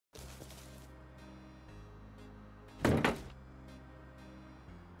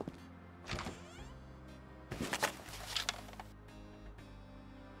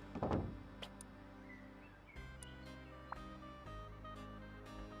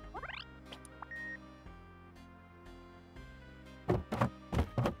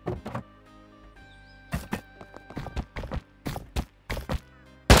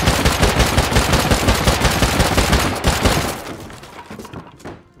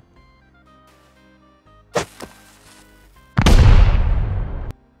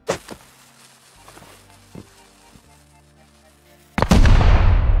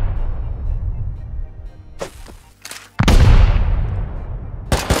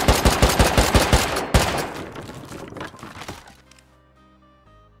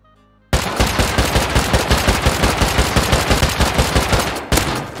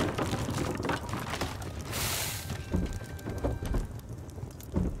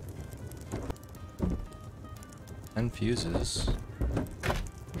10 fuses.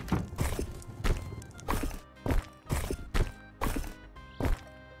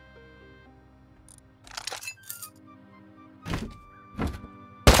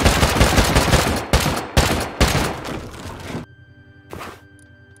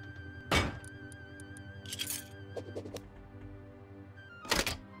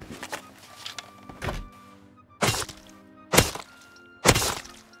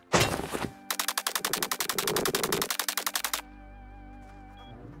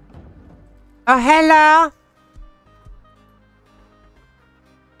 Oh, hello.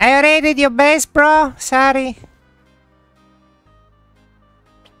 I raided your base, bro. Sorry.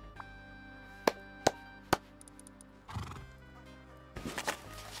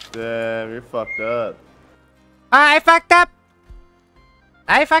 Damn, you're fucked up. I fucked up.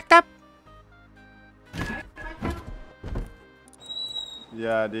 I fucked up.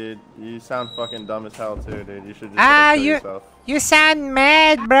 Yeah, dude. You sound fucking dumb as hell too, dude. You should just kill yourself. You sound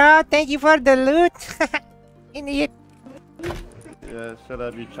mad, bro. Thank you for the loot. Idiot. Yeah, shut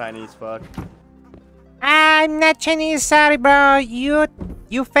up, you Chinese fuck. I'm not Chinese, sorry, bro. You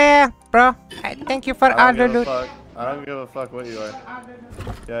fair, bro. Thank you for all the loot. I don't give a fuck what you are.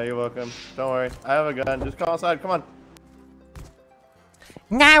 Yeah, you're welcome. Don't worry. I have a gun. Just come outside. Come on.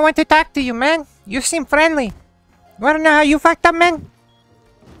 Nah, I want to talk to you, man. You seem friendly. Wanna know how you fucked up, man?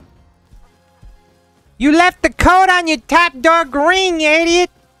 You left the code on your top door green, you idiot.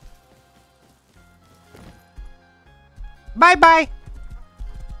 Bye-bye.